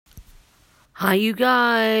Hi, you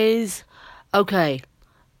guys. Okay,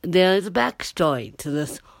 there's a backstory to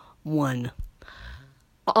this one.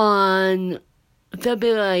 On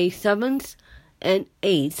February 7th and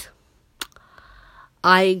 8th,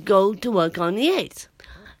 I go to work on the 8th.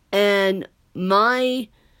 And my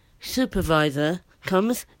supervisor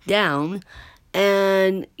comes down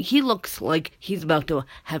and he looks like he's about to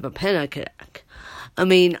have a panic attack. I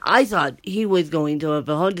mean, I thought he was going to have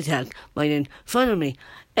a heart attack right in front of me.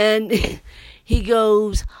 And he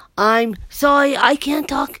goes, "I'm sorry, I can't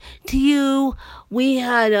talk to you. We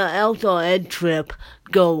had an outdoor ed trip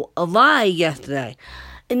go awry yesterday."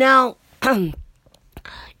 And now,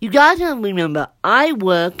 you gotta remember, I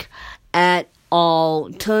work at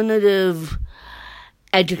alternative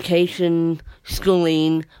education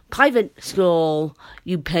schooling, private school.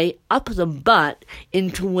 You pay up the butt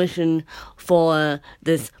in tuition for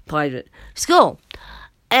this private school.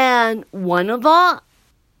 And one of our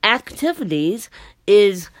activities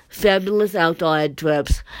is fabulous outdoor ed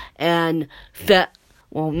trips and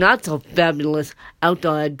not so fabulous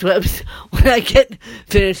outdoor ed trips. When I get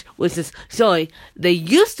finished with this story, they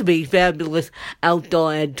used to be fabulous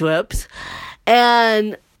outdoor ed trips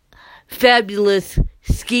and fabulous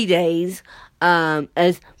ski days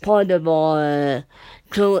as part of our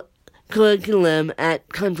curriculum at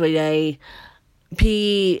Country Day,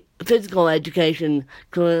 physical education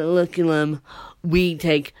curriculum. We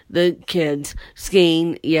take the kids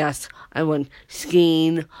skiing. Yes, I went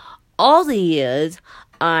skiing all the years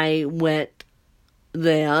I went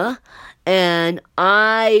there, and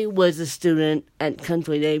I was a student at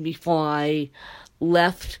Country Day before I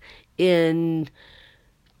left in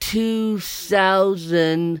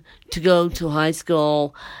 2000 to go to high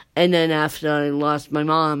school, and then after I lost my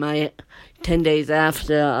mom, 10 days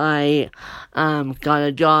after I got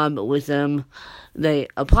a job with them, they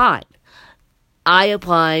applied. I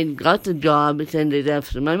applied, got the job 10 days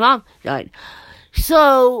after my mom died.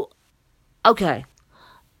 So, okay,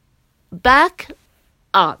 back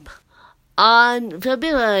up. On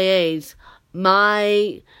February 8th,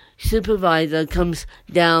 my supervisor comes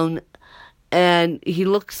down and he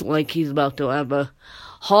looks like he's about to have a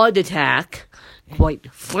heart attack,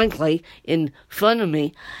 quite frankly, in front of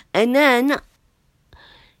me. And then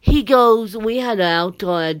he goes, "We had an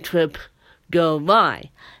outdoor ed trip go by."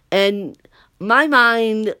 And my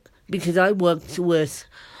mind, because I worked with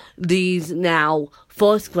these now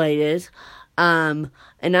fourth graders, and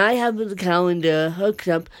I have the calendar hooked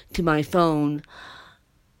up to my phone,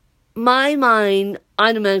 my mind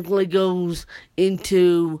automatically goes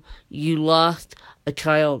into, you lost a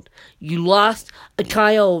child. You lost a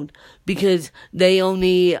child because they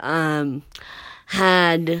only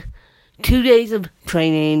had 2 days of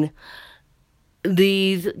training.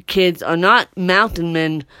 These kids are not mountain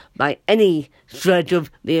men by any stretch of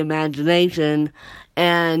the imagination,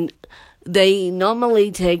 and they normally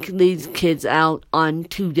take these kids out on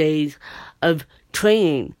 2 days of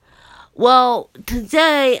training. Well,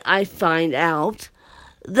 today I find out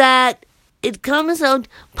that it comes out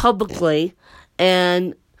publicly,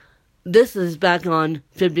 and this is back on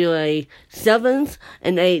February 7th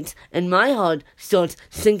and 8th, and my heart starts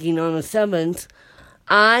sinking on the 7th.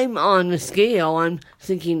 I'm on the scale, I'm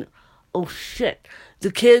thinking, oh shit,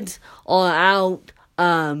 the kids are out,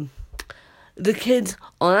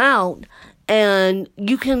 and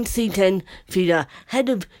you can see 10 feet ahead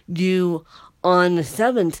of you on the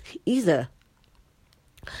 7th either.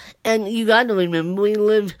 And you gotta remember, we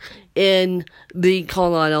live in the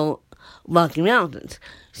Colorado Rocky Mountains.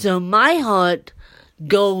 So my heart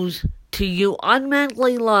goes to, you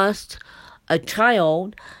automatically lost a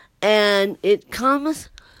child, and it comes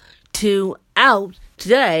to out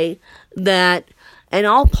today that, and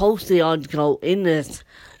I'll post the article in this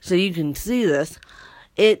so you can see this,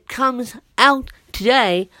 it comes out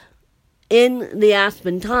today in the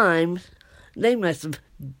Aspen Times, they must have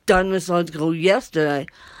done this article yesterday,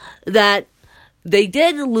 that they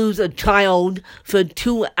did lose a child for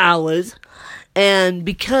 2 hours, and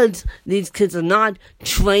because these kids are not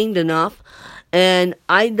trained enough, and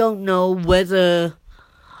I don't know whether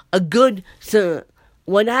so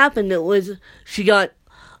what happened, it was she got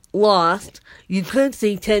lost. You couldn't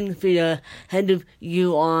see 10 feet ahead of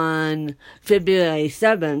you on February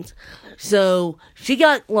 7th. So she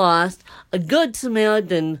got lost. A Good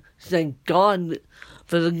Samaritan, thank God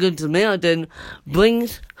for the Good Samaritan,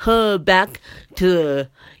 brings her back to the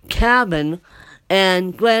cabin.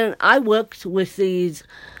 And when I worked with these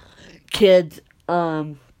kids,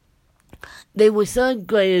 they were third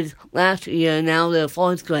graders last year, now they're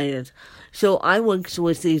fourth graders. So I worked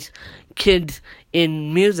with these kids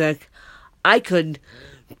in music. I could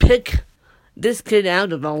pick this kid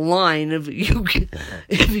out of the line if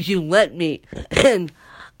you let me.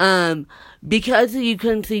 And because you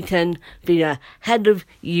couldn't see 10 feet ahead of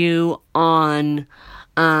you on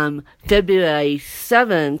February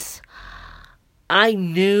 7th, I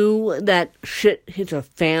knew that shit hit a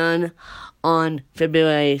fan on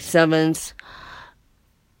February 7th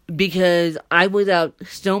because I was out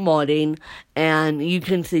snowboarding and you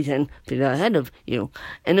can see 10 feet ahead of you.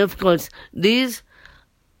 And of course, these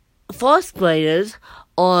fourth graders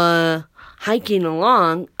are hiking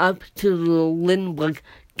along up to the Lindbergh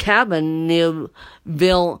cabin near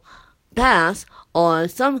Vail Pass, or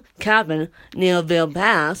some cabin near Vail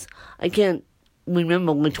Pass. I can't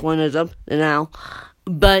remember which one is up now.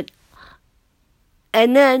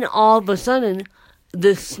 And then all of a sudden,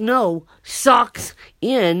 the snow socks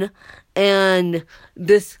in, and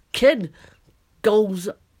this kid goes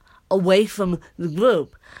away from the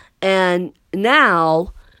group. And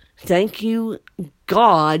now, thank you,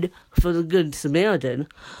 God, for the Good Samaritan,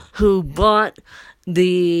 who brought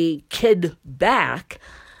the kid back.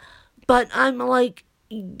 But I'm like,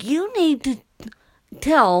 you need to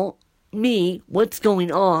tell me what's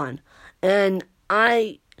going on. And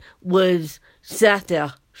I was sat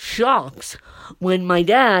there shocked when my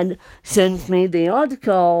dad sent me the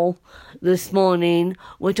article this morning,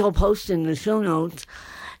 which I'll post in the show notes,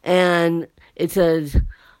 and it says,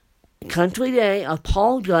 Country Day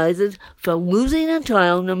apologizes for losing a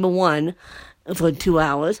child, number one, for 2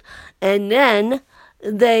 hours, and then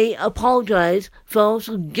they apologize for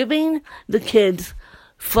also giving the kids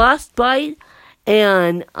frostbite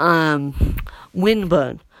and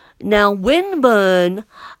windburn. Now, windburn,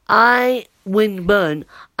 I'm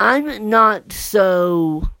not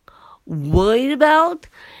so worried about.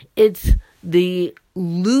 It's the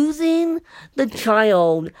losing the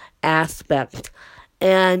child aspect,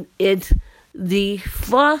 and it's the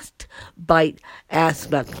frostbite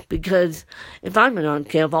aspect, because if I'm not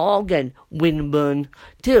careful, I'll get windburn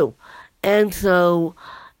too. And so,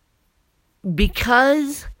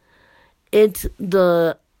 because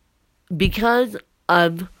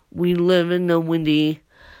we live in the windy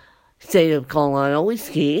state of Colorado, we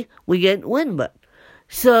ski, we get windburn.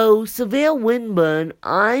 So, severe windburn,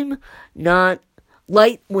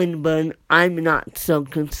 light windburn, I'm not so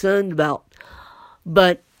concerned about.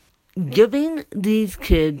 But giving these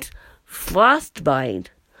kids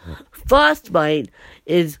frostbite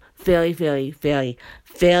is very, very, very,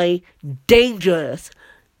 very dangerous.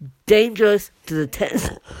 Dangerous to the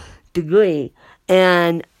 10th degree.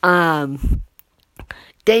 And,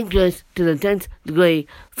 dangerous to the 10th degree.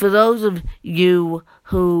 For those of you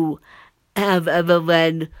who have ever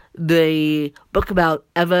read the book about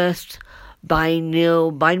Everest by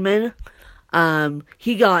Neil Bindman,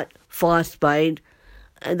 he got frostbite.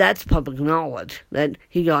 That's public knowledge that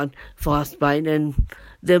he got frostbite, and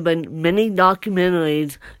there have been many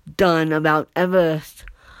documentaries done about Everest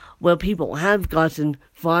where people have gotten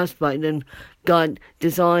frostbite and got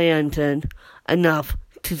disoriented enough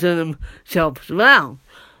to turn themselves around.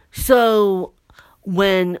 So,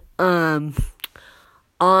 when, on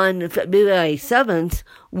February 7th,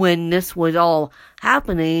 when this was all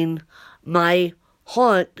happening, my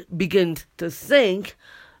heart begins to sink,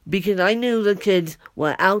 because I knew the kids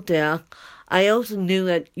were out there. I also knew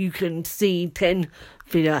that you can see 10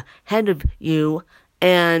 feet ahead of you,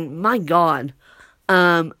 and my God,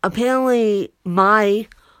 apparently my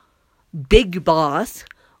big boss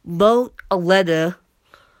wrote a letter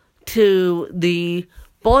to the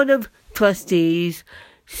Board of Trustees,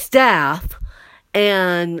 staff,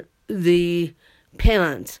 and the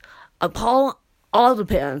parents, all the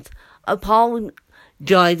parents,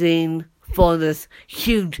 apologizing for this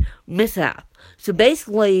huge mishap. So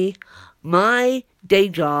basically, my day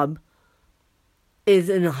job is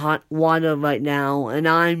in hot water right now, and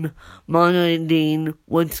I'm monitoring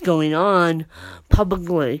what's going on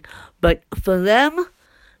publicly. But for them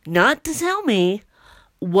not to tell me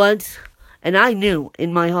and I knew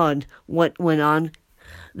in my heart what went on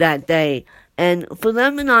that day, and for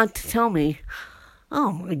them not to tell me,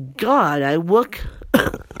 oh my God, I work...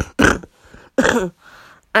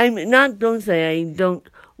 I'm not going to say I don't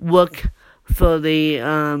work for the,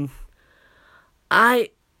 I'm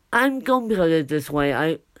going to put it this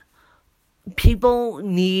way, people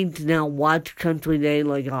need to now watch Country Day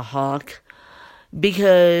like a hawk,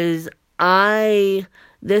 because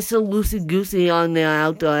they're so loosey-goosey on their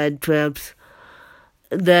outdoor ed trips,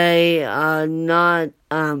 they are not,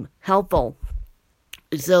 helpful.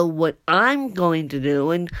 So what I'm going to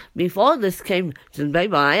do, and before this came to the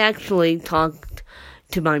paper, I actually talked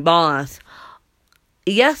to my boss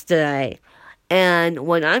yesterday, and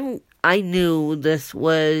what I'm I knew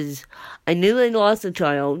I knew they lost a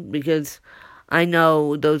child because I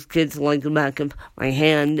know those kids like the back of my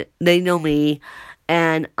hand. They know me,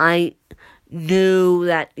 and I knew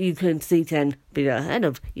that you couldn't see 10 feet ahead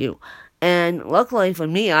of you. And luckily for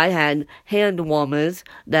me, I had hand warmers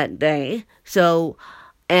that day,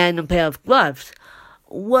 and a pair of gloves.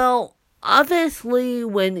 Well, obviously,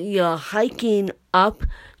 when you're hiking up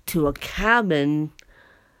to a cabin,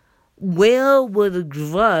 where were the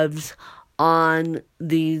gloves on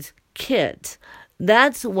these kids?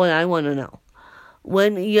 That's what I want to know.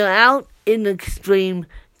 When you're out in extreme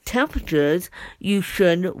temperatures, you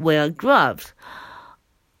should wear gloves.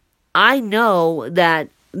 I know that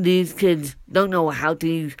these kids don't know how to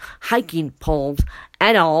use hiking poles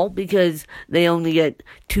at all because they only get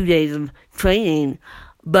 2 days of training.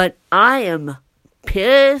 But I am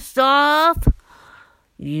pissed off.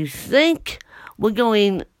 You think I'm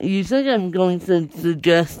going to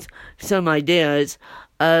suggest some ideas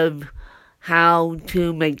of how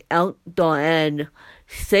to make outdoor ed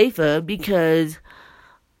safer, because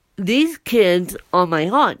these kids are my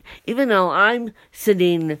heart. Even though I'm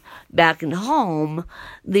sitting back at home,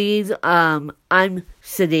 I'm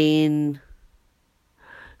sitting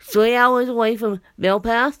 3 hours away from Vail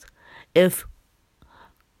Pass. If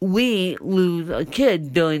we lose a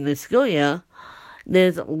kid during the school year,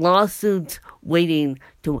 there's lawsuits waiting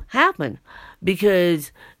to happen,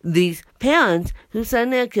 because these parents who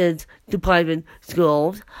send their kids to private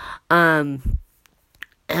schools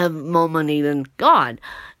have more money than God.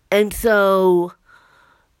 And so,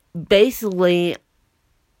 basically,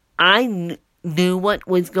 I knew what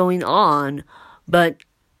was going on, but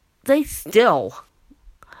they still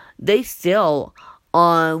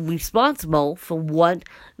are responsible for what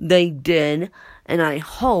they did, and I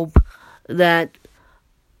hope that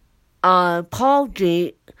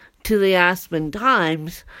apology to the Aspen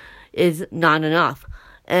Times is not enough.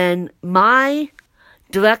 And my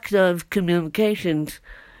director of communications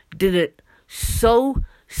did it so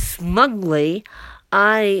smugly.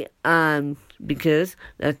 Because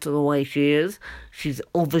that's the way she is. She's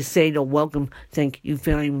overstayed her welcome. Thank you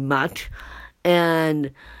very much.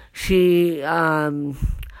 And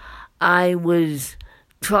I was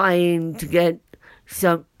trying to get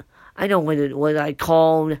some, I don't know what I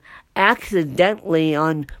called accidentally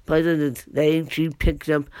on President's Day. She picked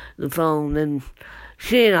up the phone, and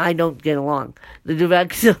she and I don't get along. The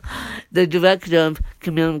director of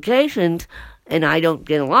communications and I don't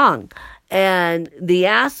get along. And the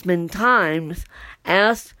Aspen Times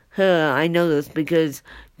asked her, I know this because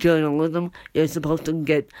journalism, you're supposed to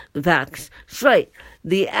get the facts straight.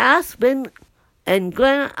 The Aspen, and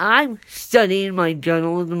granted, I'm studying my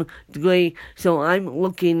journalism degree, so I'm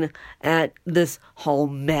looking at this whole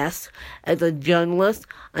mess as a journalist.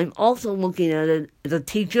 I'm also looking at it as a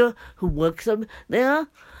teacher who works up there.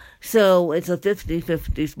 So it's a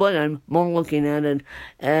 50-50 split. I'm more looking at it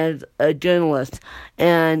as a journalist.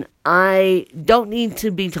 And I don't need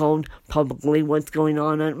to be told publicly what's going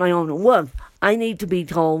on at my own work. I need to be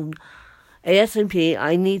told ASAP.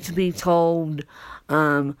 I need to be told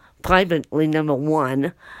privately, number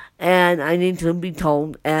one. And I need to be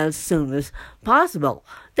told as soon as possible.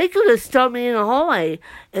 They could have stopped me in the hallway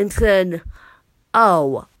and said,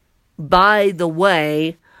 oh, by the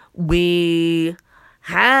way, we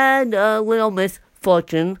had a little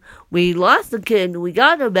misfortune. We lost the kid. We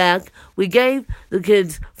got her back. We gave the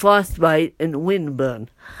kids frostbite and windburn.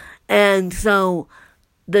 And so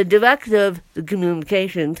the director of the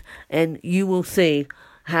communications, and you will see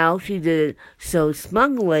how she did it so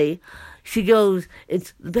smugly, she goes,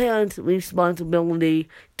 it's the parents' responsibility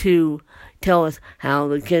to tell us how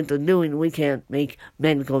the kids are doing. We can't make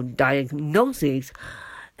medical diagnoses.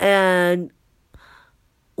 And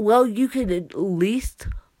well, you could at least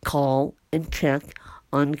call and check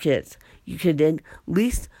on kids. You could at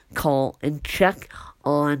least call and check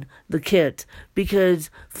on the kids. Because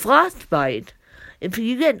frostbite, if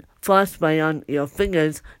you get frostbite on your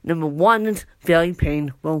fingers, number one, it's very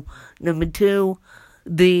painful. Number two,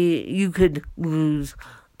 you could lose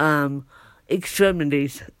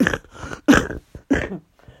extremities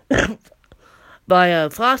by a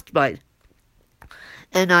frostbite.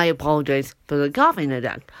 And I apologize for the coughing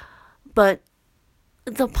attack. But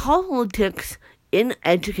the politics in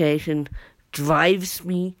education drives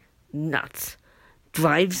me nuts.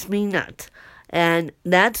 And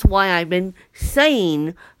that's why I've been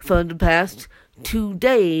saying for the past 2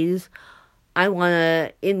 days, I want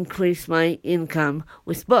to increase my income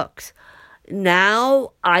with books.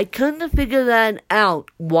 Now, I couldn't figure that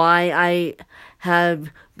out, why I have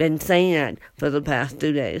been saying that for the past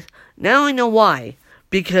 2 days. Now I know why.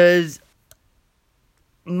 Because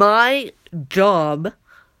my job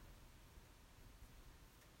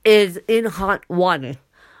is in hot water.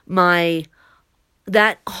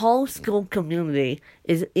 That whole school community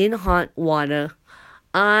is in hot water.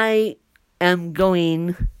 I am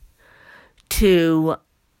going to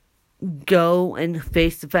go and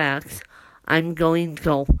face the facts. I'm going to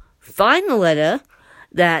go find the letter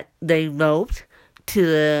that they wrote to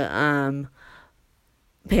the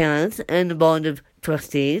parents and the board of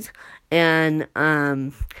trustees and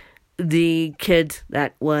the kids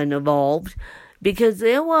that were involved, because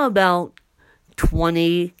there were about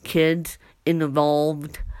 20 kids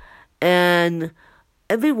involved, and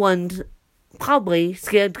everyone's probably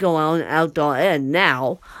scared to go out outdoor ed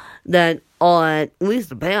now, or at least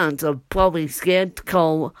the parents are probably scared to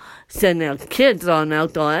go send their kids on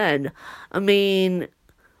outdoor ed. I mean,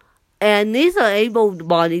 and these are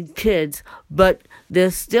able-bodied kids, but they're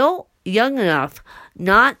still young enough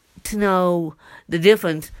not to know the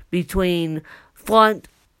difference between front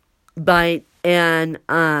bite and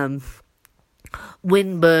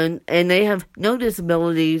windburn, and they have no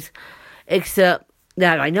disabilities except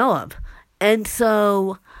that I know of. And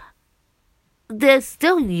so they're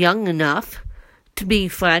still young enough to be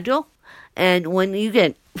fragile, and when you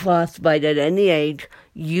get frostbite at any age,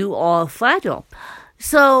 you are fragile.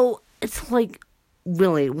 So it's like,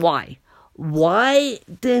 really, why? Why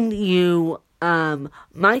didn't you,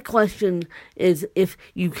 my question is, if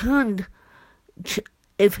you couldn't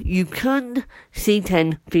see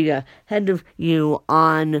 10 feet ahead of you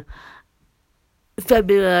on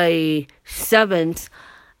February 7th,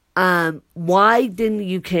 why didn't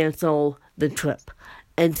you cancel the trip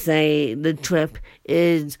and say the trip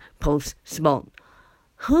is postponed?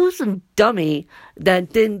 Who's the dummy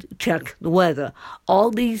that didn't check the weather?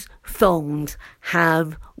 All these phones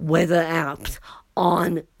have weather apps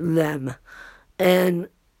on them. And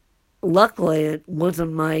luckily it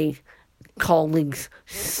wasn't my colleague's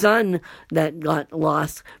son that got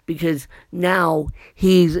lost, because now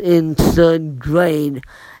he's in 3rd grade.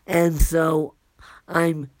 And so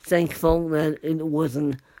I'm thankful that it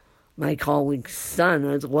wasn't my colleague's son,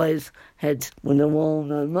 otherwise heads would have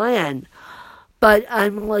rolled on my end. But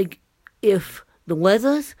I'm like, if the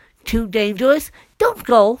weather's too dangerous, don't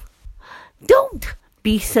go. Don't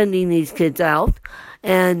be sending these kids out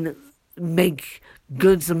and make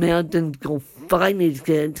good Samaritans go find these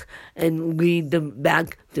kids and lead them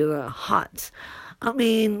back to their huts. I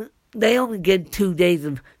mean, they only get 2 days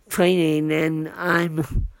of training, and I'm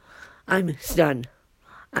stunned.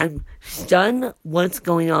 I'm stunned what's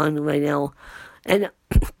going on right now. And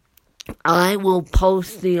I will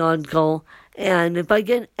post the article, and if I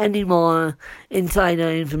get any more insider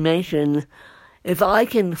information, if I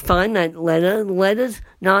can find that letter, the letter's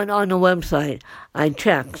not on the website. I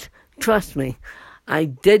checked. Trust me. I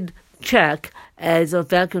did check as a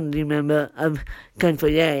faculty member of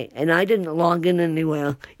Country Day, and I didn't log in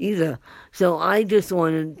anywhere either. So I just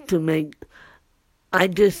wanted to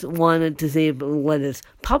see if the letter's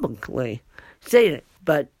publicly stated,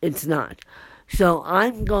 but it's not. So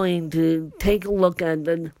I'm going to take a look at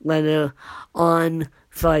the letter on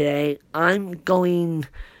Friday. I'm going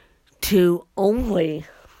to only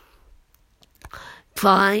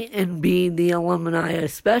try and be the alumni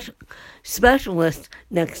specialist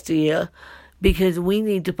next year, because we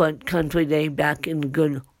need to put Country Day back in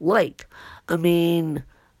good light. I mean,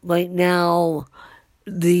 right now,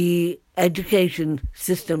 the education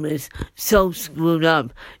system is so screwed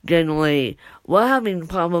up. Generally, we're having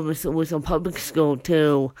problems with the public school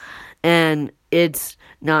too, and it's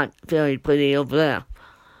not very pretty over there.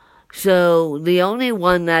 So the only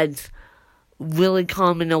one that's really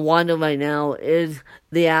calm in the water right now is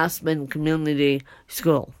the Aspen Community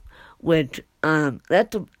School, which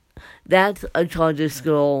that's a charter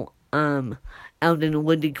school out in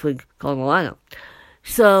Woody Creek, Colorado.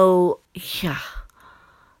 So yeah.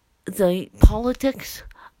 The politics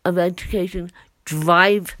of education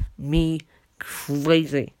drive me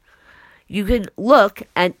crazy. You can look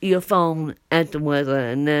at your phone at the weather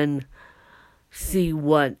and then see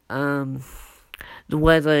what the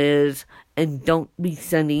weather is, and don't be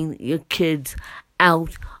sending your kids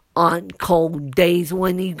out on cold days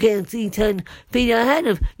when you can't see 10 feet ahead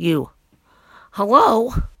of you.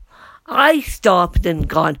 Hello? I stopped and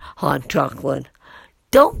got hot chocolate.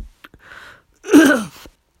 Don't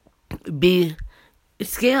be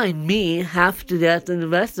scaring me half to death and the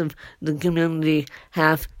rest of the community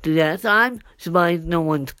half to death. I'm surprised no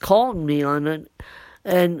one's called me on it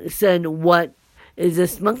and said, what is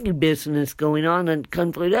this monkey business going on at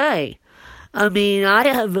Country Day? I mean, I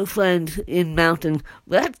have a friend in Mountain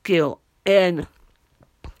Rescue, and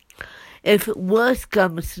if worse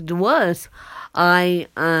comes to worse, I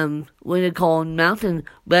would have called Mountain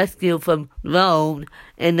Rescue from Rome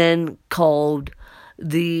and then called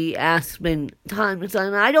the Aspen Times,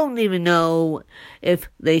 and I don't even know if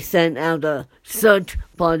they sent out a search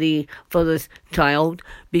party for this child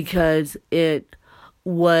because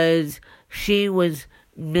she was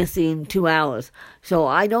missing 2 hours. So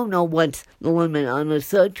I don't know what's the limit on the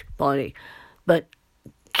search party. But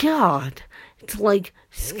God, it's like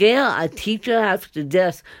scare a teacher half to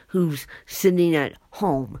death who's sitting at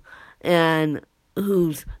home and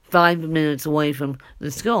who's 5 minutes away from the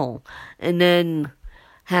school. And then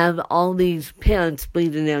have all these parents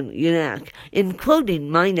bleeding down your neck, including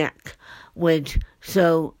my neck,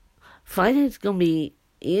 so Friday's gonna be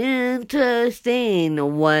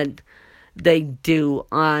interesting what they do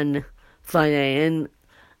on Friday,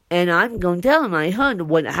 and I'm going to tell them I heard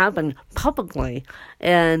what happened publicly,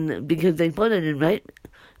 and because they put it in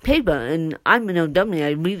paper, and I'm no dummy,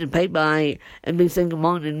 I read the paper every single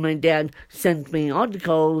morning. My dad sends me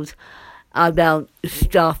articles about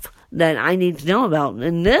stuff that I need to know about,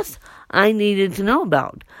 and this I needed to know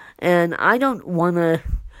about, and I don't want to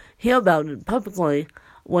hear about it publicly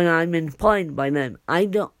when I'm employed by them. I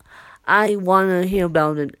want to hear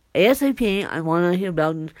about it ASAP. I want to hear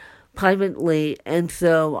about it privately, and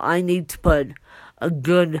so I need to put a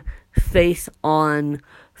good face on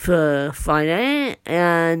for Friday,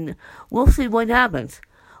 and we'll see what happens.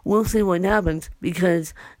 We'll see what happens,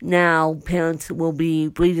 because now parents will be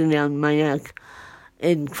breathing down my neck,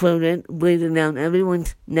 included, breathing down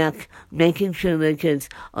everyone's neck, making sure their kids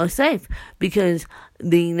are safe. Because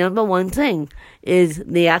the number one thing is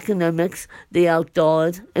the academics, the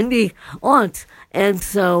outdoors, and the arts. And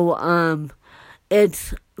so,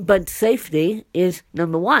 but safety is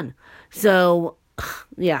number one. So,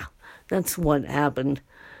 yeah, that's what happened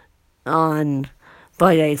on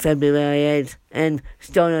Friday, February 8th, and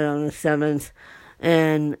started on the 7th.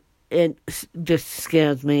 And it just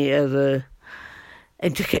scares me as a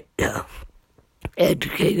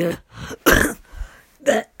educator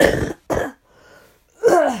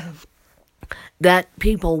that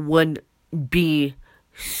people would be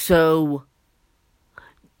so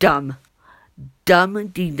dumb,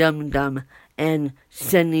 and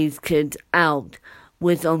send these kids out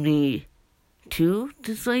with only 2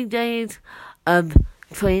 to 3 days of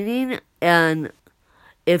training, and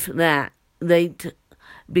if that,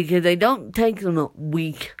 because they don't take them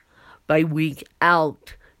week by week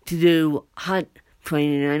out to do hunt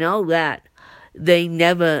training. I know that they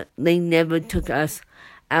never took us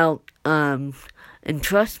out, and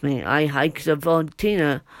trust me, I hiked the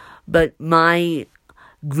Voltina, but my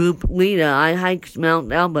group leader, I hiked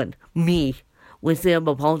Mount Albert, me, with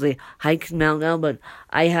cerebral palsy, hiked Mount Albert.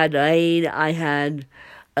 I had aid, I had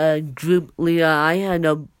a group leader, I had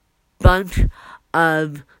a bunch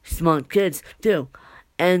of smart kids, too.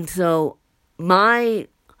 And so, my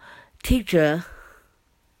teacher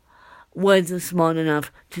was smart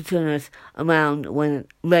enough to turn us around when it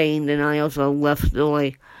rained, and I also left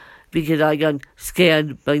early because I got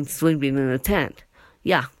scared by sleeping in a tent.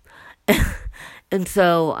 Yeah. And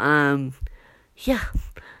so, yeah.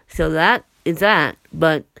 So that is that.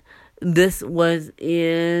 But this was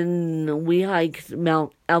we hiked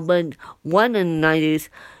Mount Albert, 1 in the 90s,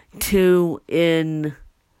 2 in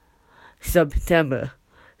September.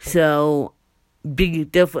 So,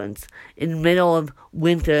 big difference. In the middle of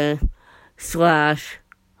winter /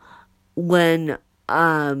 when,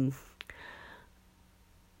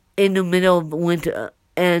 in the middle of winter,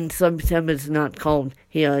 and September is not cold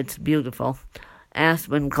here, it's beautiful.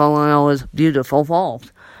 Aspen, Colorado is beautiful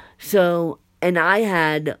falls. So, and I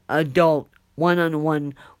had adult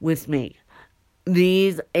one-on-one with me.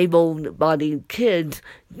 These able-bodied kids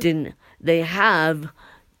they have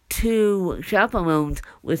 2 chaperones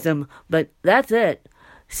with them, but that's it.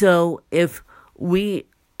 So if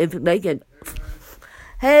they get,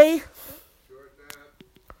 hey,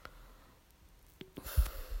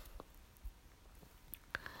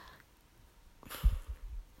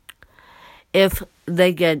 if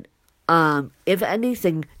they get, if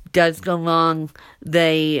anything does go wrong,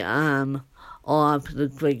 they are off the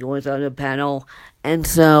creek without a paddle. And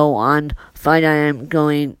so on Friday, I'm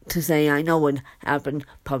going to say I know what happened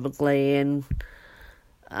publicly, and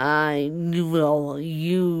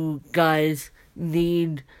you guys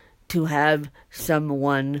need to have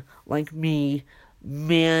someone like me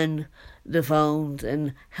man the phones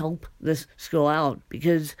and help this school out,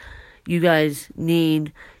 because you guys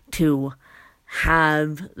need to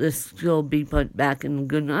have the school be put back in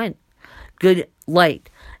good light.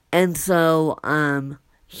 And so,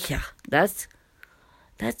 yeah, that's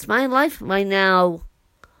my life right now.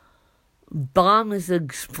 bomb is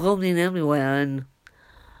exploding everywhere, and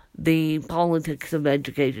the politics of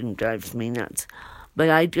education drives me nuts. But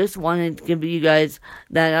I just wanted to give you guys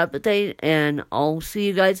that update, and I'll see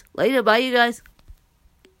you guys later. Bye, you guys.